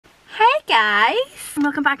Guys,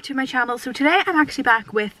 welcome back to my channel. So today I'm actually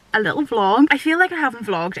back with a little vlog. I feel like I haven't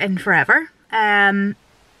vlogged in forever. I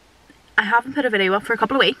haven't put a video up for a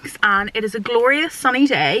couple of weeks, and it is a glorious sunny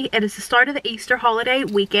day. It is the start of the Easter holiday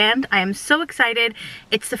weekend. I am so excited.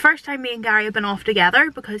 It's the first time me and Gary have been off together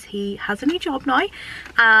because he has a new job now,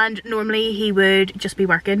 and normally he would just be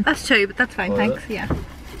working. That's two, but that's fine, thanks. Yeah,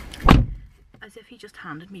 as if he just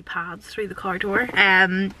handed me pads through the car door.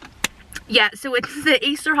 Yeah, so it's the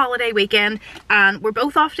Easter holiday weekend and we're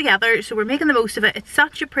both off together, so we're making the most of it. It's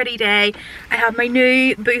such a pretty day. I have my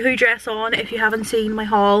new Boohoo dress on. If you haven't seen my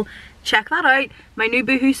haul, check that out. My new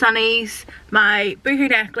Boohoo sunnies, my Boohoo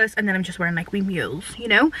necklace, and then I'm just wearing like wee mules, you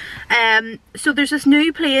know. So there's this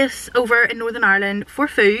new place over in Northern Ireland for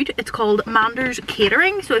food. It's called Manders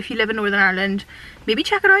Catering. So if you live in Northern Ireland, maybe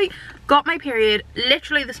check it out. Got my period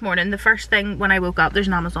literally this morning. The first thing when I woke up, there's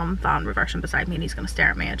an Amazon van reversing beside me and he's gonna stare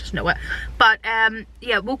at me, I just know it. But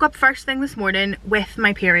yeah, woke up first thing this morning with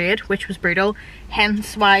my period, which was brutal.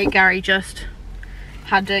 Hence why Gary just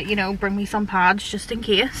had to, you know, bring me some pads just in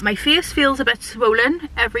case. My face feels a bit swollen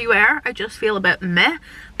everywhere. I just feel a bit meh.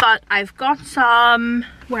 But I've got some,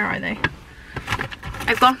 where are they?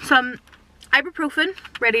 I've got some ibuprofen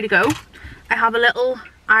ready to go. I have a little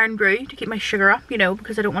iron brew to keep my sugar up, you know,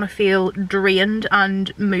 because I don't want to feel drained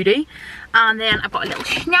and moody. And then I've got a little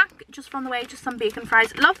snack just from the way, just some bacon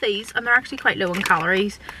fries. Love these, and they're actually quite low in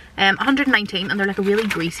calories. 119, and they're like a really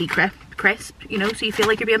greasy crisp, you know, so you feel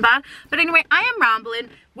like you're being bad. But anyway, I am rambling.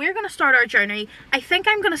 We're gonna start our journey. I think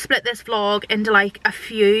I'm gonna split this vlog into like a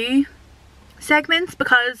few segments,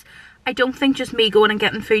 because I don't think just me going and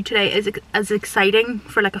getting food today is as exciting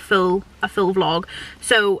for like a full vlog.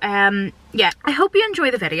 So yeah, I hope you enjoy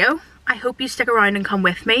the video. I hope you stick around and come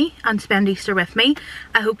with me and spend Easter with me.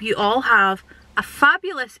 I hope you all have a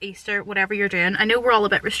fabulous Easter, whatever you're doing. I know we're all a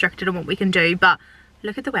bit restricted on what we can do, but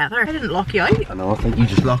look at the weather. I didn't lock you out. I know, I think you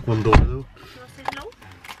just locked one door though. Do you want to say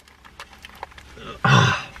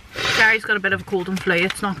hello? Gary's got a bit of a cold and flu.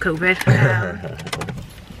 It's not COVID.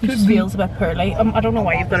 He just feels a bit poorly. I don't know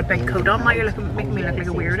why you've got a big coat on. Now you're making me look like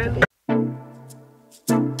a weirdo.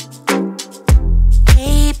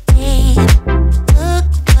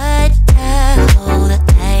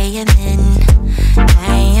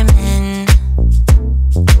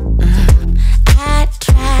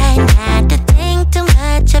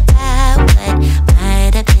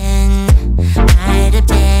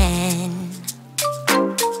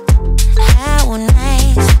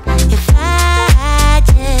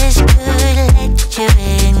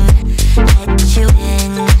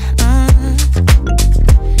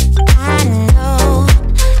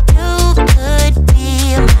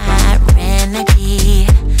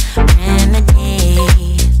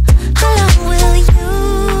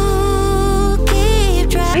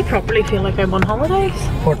 Properly feel like I'm on holidays.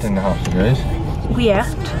 14.5 degrees. We ate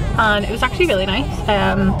and it was actually really nice.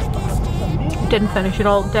 Didn't finish it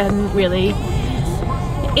all, didn't really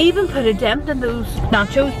even put a dent in those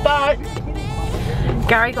nachos, but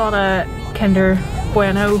Gary got a Kinder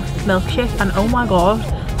Bueno milkshake and oh my god,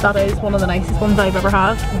 that is one of the nicest ones I've ever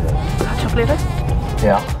had. Catch up later.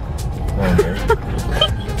 Yeah.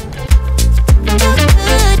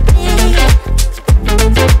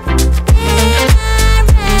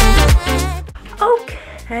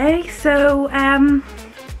 Okay, so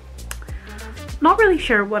not really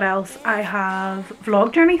sure what else I have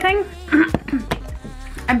vlogged or anything.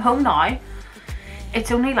 I'm home now. It's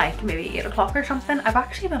only like maybe 8 o'clock or something. I've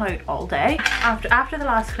actually been out all day. After the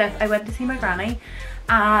last clip, I went to see my granny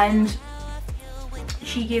and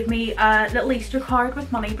she gave me a little Easter card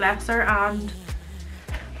with money, bless her, and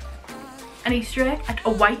an Easter egg,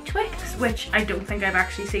 a white Twix, which I don't think I've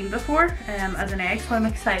actually seen before as an egg, so I'm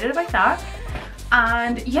excited about that.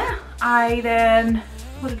 And yeah, I then,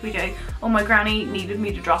 what did we do? Oh, my granny needed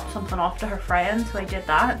me to drop something off to her friend, so I did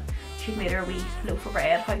that. She'd made her a wee loaf of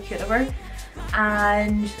bread, how cute of her.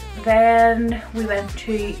 And then we went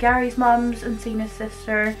to Gary's mum's and seen his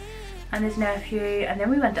sister and his nephew, and then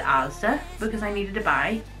we went to Asda because I needed to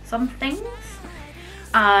buy some things.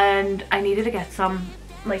 And I needed to get some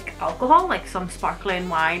like alcohol, like some sparkling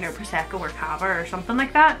wine or Prosecco or Cava or something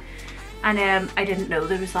like that. And I didn't know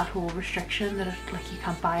there was that whole restriction that like you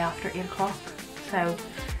can't buy after 8 o'clock. So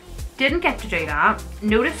didn't get to do that.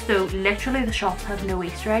 Noticed though, literally the shops have no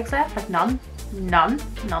Easter eggs left, like none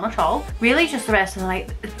at all. Really just the rest of the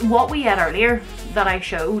night. What we ate earlier that I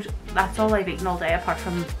showed, that's all I've eaten all day, apart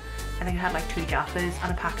from I think I had like 2 Jaffas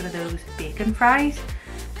and a packet of those bacon fries.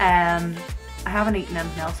 I haven't eaten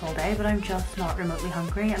anything else all day, but I'm just not remotely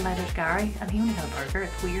hungry, and neither's Gary, and he only had a burger.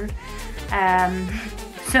 It's weird.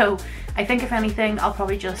 So I think if anything, I'll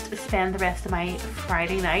probably just spend the rest of my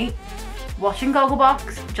Friday night watching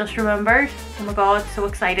Gogglebox, just remembered. Oh my god, so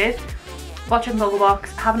excited. Watching Gogglebox,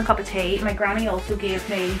 having a cup of tea. My granny also gave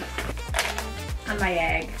me and my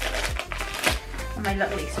egg and my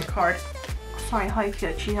little Easter card. Sorry, how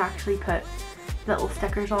cute. She's actually put little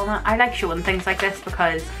stickers on it. I like showing things like this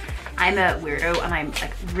because I'm a weirdo and I'm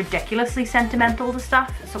like ridiculously sentimental to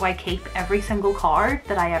stuff, so I keep every single card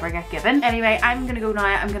that I ever get given. Anyway, I'm gonna go now.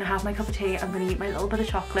 I'm gonna have my cup of tea, I'm gonna eat my little bit of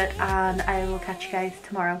chocolate, and I will catch you guys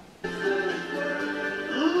tomorrow.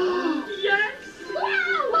 Yes!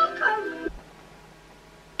 Wow, welcome!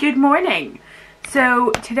 Good morning.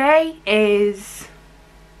 So today is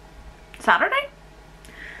Saturday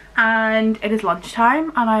and it is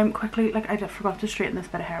lunchtime, and I'm quickly, like, I forgot to straighten this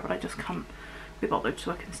bit of hair, but I just can't be bothered,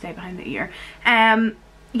 so I can stay behind the ear.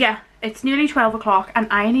 Yeah, it's nearly 12 o'clock and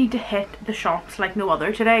I need to hit the shops like no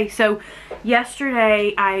other today. So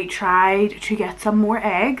yesterday I tried to get some more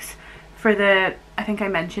eggs for the, I think I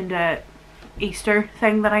mentioned a Easter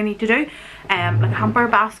thing that I need to do, like a hamper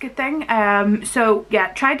basket thing. So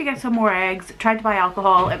yeah, tried to get some more eggs, tried to buy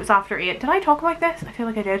alcohol. It was after 8. Did I talk about this? I feel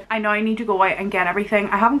like I did. I know I need to go out and get everything.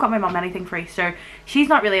 I haven't got my mum anything for Easter. She's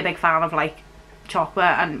not really a big fan of like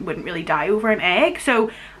chocolate and wouldn't really die over an egg,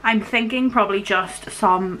 so I'm thinking probably just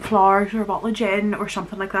some flowers or a bottle of gin or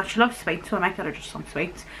something like that. She loves sweets, so I might get her just some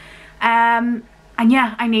sweets. And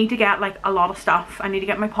yeah, I need to get like a lot of stuff. I need to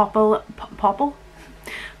get my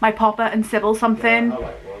my Papa and Sybil something. Yeah, I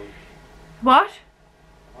like one. What?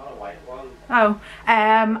 I like one. Oh,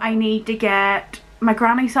 I need to get my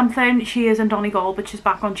granny something. She is in Donegal, but she's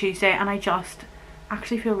back on Tuesday, and I just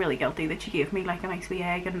actually feel really guilty that she gave me like a nice wee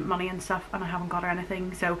egg and money and stuff, and I haven't got her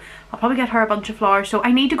anything. So I'll probably get her a bunch of flowers. So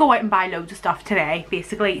I need to go out and buy loads of stuff today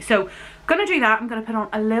basically. So I'm gonna do that. I'm gonna put on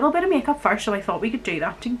a little bit of makeup first, so I thought we could do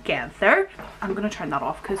that together. I'm gonna turn that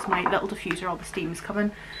off because my little diffuser, all the steam's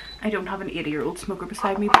coming. I don't have an 80-year-old smoker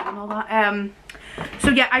beside me doing all that. So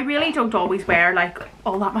yeah, I really don't always wear like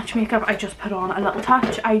all that much makeup. I just put on a little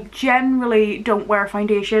touch. I generally don't wear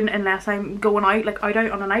foundation unless I'm going out, like out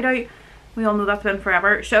on a night out. We all know that's been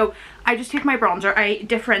forever. So I just take my bronzer. I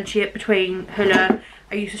differentiate between Hoola.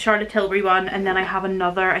 I use a Charlotte Tilbury one, and then I have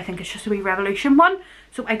another, I think it's just a wee Revolution one.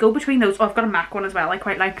 So I go between those. Oh, I've got a MAC one as well I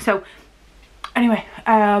quite like. So anyway,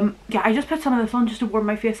 yeah, I just put some of this on just to warm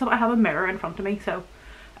my face up. I have a mirror in front of me, so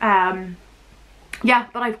yeah,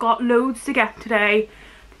 but I've got loads to get today,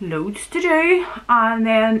 loads to do. And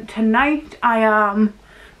then tonight I am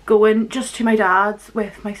going just to my dad's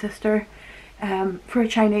with my sister for a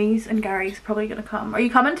Chinese, and Gary's probably gonna come. Are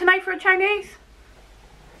you coming tonight for a Chinese?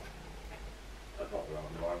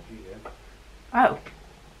 Oh,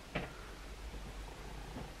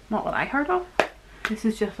 not what I heard of. This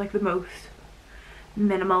is just like the most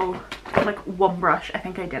minimal, like one brush. I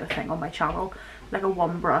think I did a thing on my channel, like a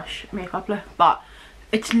one brush makeup look, but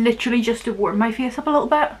it's literally just to warm my face up a little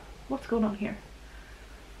bit. What's going on here?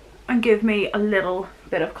 And give me a little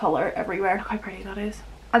bit of colour everywhere. Look how pretty that is.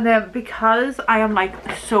 And then because I am like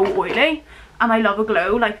so oily and I love a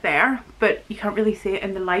glow like there, but you can't really see it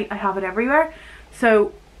in the light, I have it everywhere.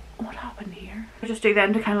 So what happened here? What I just do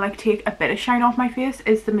then to kind of like take a bit of shine off my face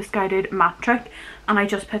is the Missguided Matte Trick, and I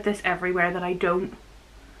just put this everywhere that I don't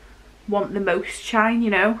want the most shine, you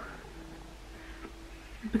know,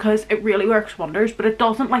 because it really works wonders, but it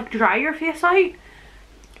doesn't like dry your face out.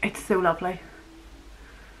 It's so lovely.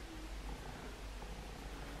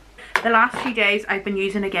 The last few days I've been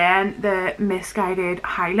using again the Missguided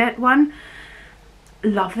Highlight one.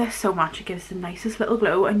 Love this so much. It gives the nicest little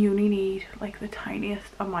glow, and you only need like the tiniest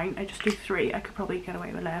amount. I just do 3. I could probably get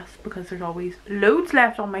away with less because there's always loads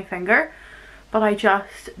left on my finger, but I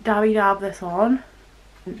just dabby dab this on.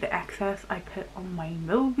 The excess I put on my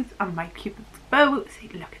nose and my Cupid's bow. See,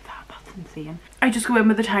 look at that, that's insane. I just go in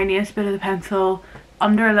with the tiniest bit of the pencil,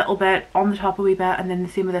 under a little bit, on the top a wee bit, and then the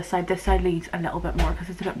same with this side. This side leaves a little bit more because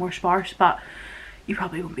it's a bit more sparse, but you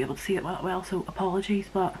probably won't be able to see it that well, so apologies.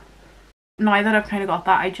 But now that I've kind of got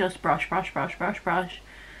that, I just brush,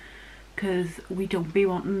 because we don't be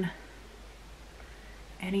wanting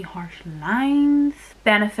any harsh lines.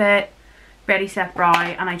 Benefit Ready Set Brow,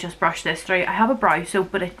 and I just brush this through. I have a brow soap,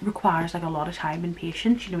 but it requires like a lot of time and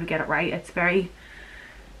patience, you know, to get it right. It's very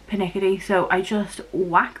panicky, so I just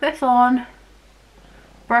whack this on,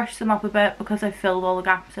 brush them up a bit because I've filled all the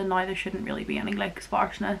gaps in now. There shouldn't really be any like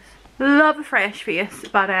sparseness. Love a fresh face,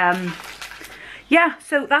 but yeah,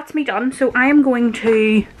 so that's me done. So I am going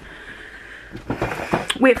to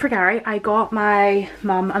wait for Gary. I got my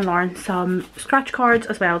mum and Lauren some scratch cards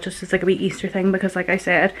as well, just as like a wee Easter thing, because like I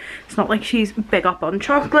said, it's not like she's big up on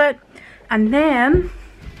chocolate. And then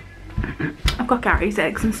I've got Gary's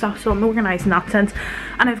eggs and stuff, so I'm organised in that sense.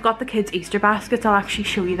 And I've got the kids' Easter baskets. I'll actually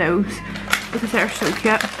show you those. because they're so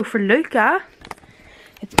cute. So for Luca,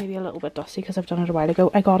 it's maybe a little bit dusty because I've done it a while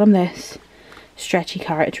ago. I got him this stretchy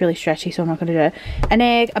carrot. It's really stretchy, so I'm not going to do it. An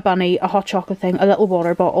egg, a bunny, a hot chocolate thing, a little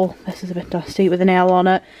water bottle. This is a bit dusty with an L on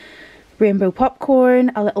it. Rainbow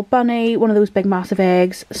popcorn, a little bunny, one of those big massive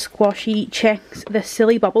eggs, squashy chicks, this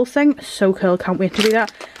silly bubbles thing. So cool, can't wait to do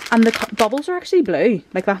that. And the bubbles are actually blue.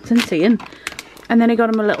 Like, that's insane. And then I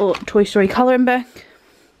got him a little Toy Story colouring book.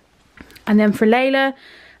 And then for Layla,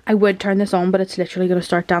 I would turn this on, but it's literally going to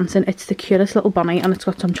start dancing. It's the cutest little bunny, and it's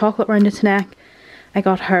got some chocolate around its neck. I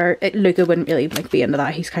got her, Luca wouldn't really like be into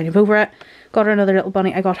that, he's kind of over it. Got her another little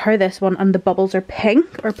bunny. I got her this one, and the bubbles are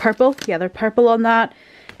pink or purple. Yeah, they're purple on that.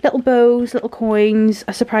 Little bows, little coins,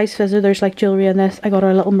 a surprise fizzer. There's like jewellery in this. I got her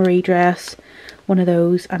a little Marie dress, one of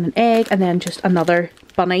those, and an egg, and then just another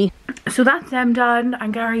bunny. So that's them done,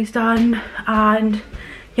 and Gary's done, and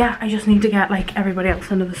yeah, I just need to get like everybody else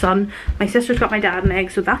under the sun. My sister's got my dad an egg,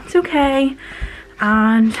 so that's okay.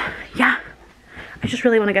 And yeah, I just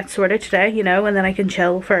really want to get sorted today, you know, and then I can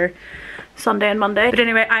chill for Sunday and Monday. But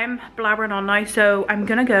anyway, I'm blabbering on now, so I'm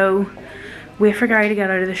gonna go wait for Gary to get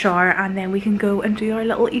out of the shower, and then we can go and do our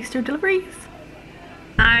little Easter deliveries.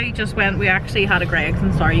 I just went, we actually had a Greggs,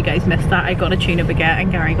 and sorry you guys missed that. I got a tuna baguette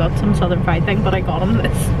and Gary got some southern fried thing, but I got him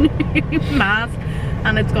this new mask,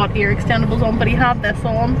 and it's got ear extendables on, but he had this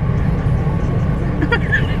on.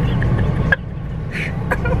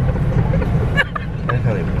 I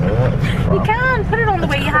can't even do that. You can put it on the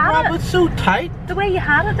way you had it. It's so tight. The way you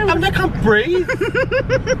had it though. I can't breathe.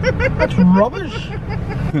 That's rubbish.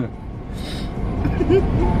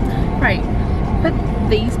 Right, put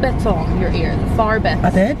these bits on your ear, the far bits. I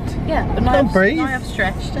did. Yeah, but now Can't breathe. Now I've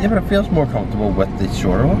stretched it. Yeah, but it feels more comfortable with the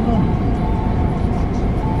shorter one on.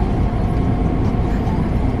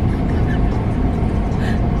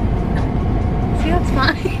 See, that's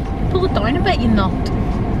fine. Pull it down a bit, you nut.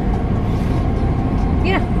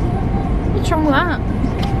 Yeah. What's wrong with that?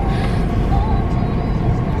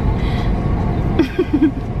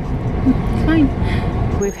 It's fine.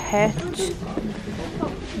 We've hit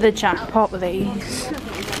the jackpot with these.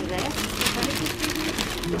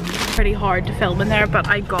 Pretty hard to film in there, but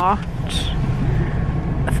I got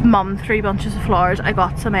Mum 3 bunches of flowers, I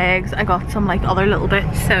got some eggs, I got some like other little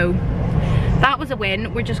bits, so that was a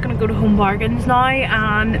win. We're just gonna go to Home Bargains now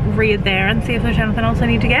and raid there and see if there's anything else I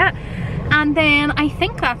need to get. And then I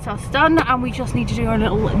think that's us done, and we just need to do our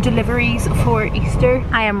little deliveries for Easter.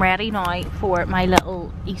 I am ready now for my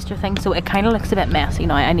little Easter thing, so it kind of looks a bit messy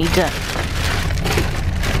now. I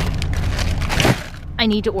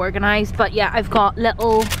need to organise, but yeah, I've got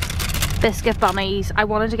little biscuit bunnies. I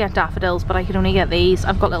wanted to get daffodils, but I could only get these.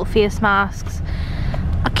 I've got little face masks,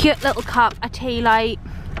 a cute little cup, a tea light.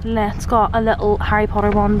 Let's got a little Harry Potter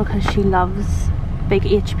one because she loves big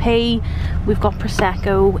HP. We've got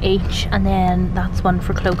Prosecco each, and then that's one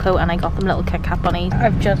for Cloco, and I got them little Kit Kat bunnies.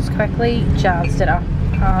 I've just quickly jazzed it up,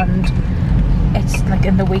 and it's like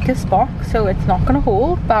in the weakest box, so it's not gonna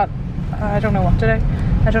hold, but I don't know what to do.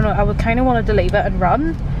 I don't know, I would kind of wanted to leave it and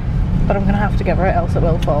run, but I'm gonna have to give her it, else it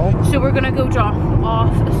will fall. So we're gonna go drop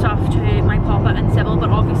off the stuff to my Papa and Sybil,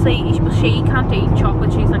 but obviously she can't eat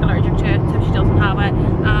chocolate. She's like allergic to it, so she doesn't have it,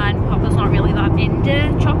 and Papa's not really that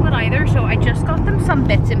into chocolate either, so I just got them some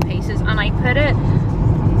bits and pieces, and I put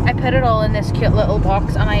it all in this cute little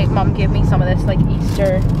box, and Mum gave me some of this like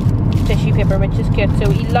Easter tissue paper, which is cute.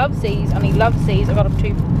 So he loves these, and he loves these. I got him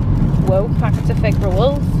 2 packets of fig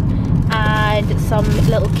rolls and some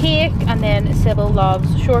little cake, and then Sybil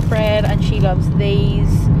loves shortbread, and she loves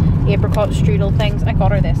these apricot strudel things. I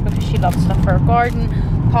got her this because she loves stuff for her garden.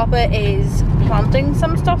 Papa is planting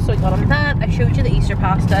some stuff, so I got him that. I showed you the Easter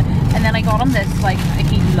pasta, and then I got him this, like,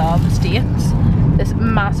 he loves dates, this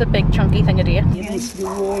massive big chunky thing of dates. Against the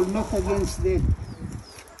wall, not against the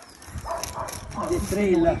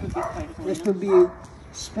trailer. Just to be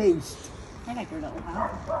spaced. I like your little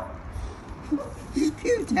hat. It's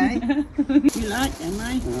cute, eh? You like them,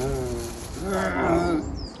 eh?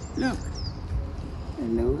 Look.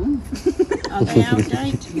 Hello. Are they out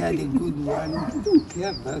date? Yeah, the good one. I don't care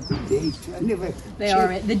about the date. I never.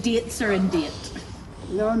 The dates are in date.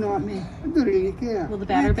 No, not me. I don't really care. Well, the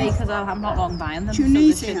better be, because I'm not long buying them.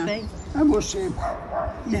 Tunisia. So they should be. I was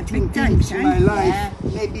eating things in my life,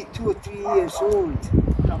 maybe 2 or 3 years old.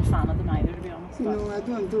 I'm not a fan of them either, to be honest. You know, I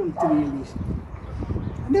don't really.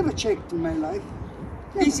 I never checked in my life.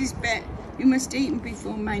 Never. This is better. You must eat them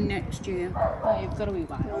before May next year. Oh, you've got a wee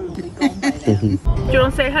while. We'll be gone by then. Do you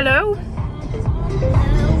want to say hello?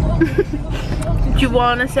 Do you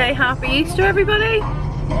want to say Happy Easter, everybody?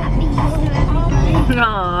 Happy Easter, everybody.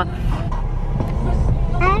 Aww.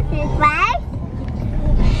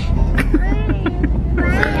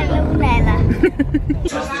 Hello, Layla. Go!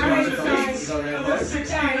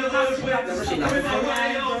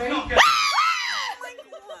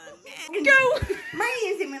 Mine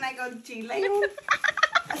is when I go to Chile.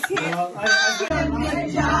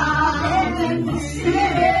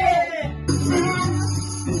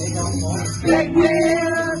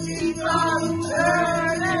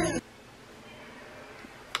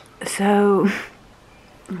 So,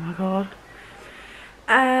 oh my god.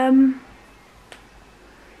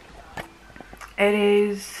 It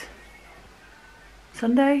is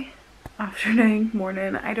Sunday afternoon,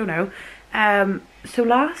 morning, I don't know. So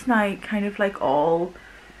last night, kind of like all,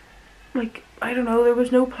 like, I don't know, there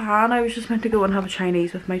was no plan. I was just meant to go and have a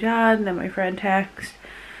Chinese with my dad, and then my friend texted,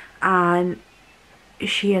 and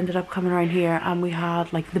she ended up coming around here, and we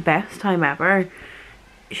had like the best time ever.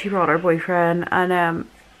 She brought her boyfriend, and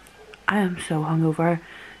I am so hungover.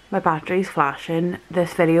 My battery's flashing.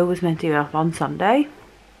 This video was meant to go up on Sunday.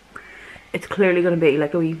 It's clearly going to be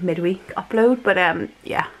like a wee midweek upload, but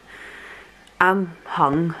yeah. I'm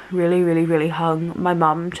hung, really hung. My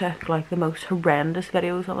mum took like the most horrendous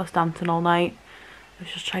videos of us dancing all night. I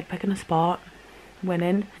was just tried picking a spot,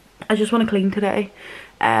 winning. I just want to clean today,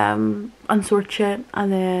 and sort shit,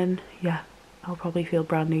 and then yeah, I'll probably feel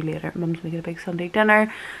brand new later. Mum's making a big Sunday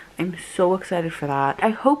dinner. I'm so excited for that.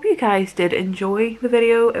 I hope you guys did enjoy the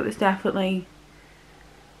video. It was definitely,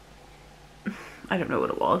 I don't know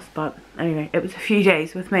what it was, but anyway, it was a few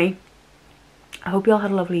days with me. I hope you all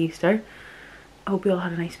had a lovely Easter. I hope you all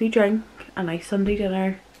had a nice wee drink, a nice Sunday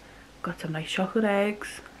dinner, got some nice chocolate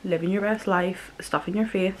eggs, living your best life, stuff in your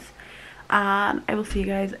face, and I will see you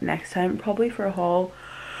guys next time, probably for a haul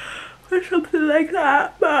or something like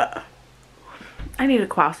that. But I need a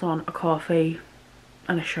croissant, a coffee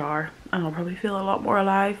and a shower, and I'll probably feel a lot more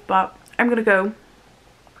alive. But I'm gonna go,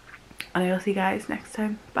 and I will see you guys next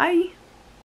time. Bye.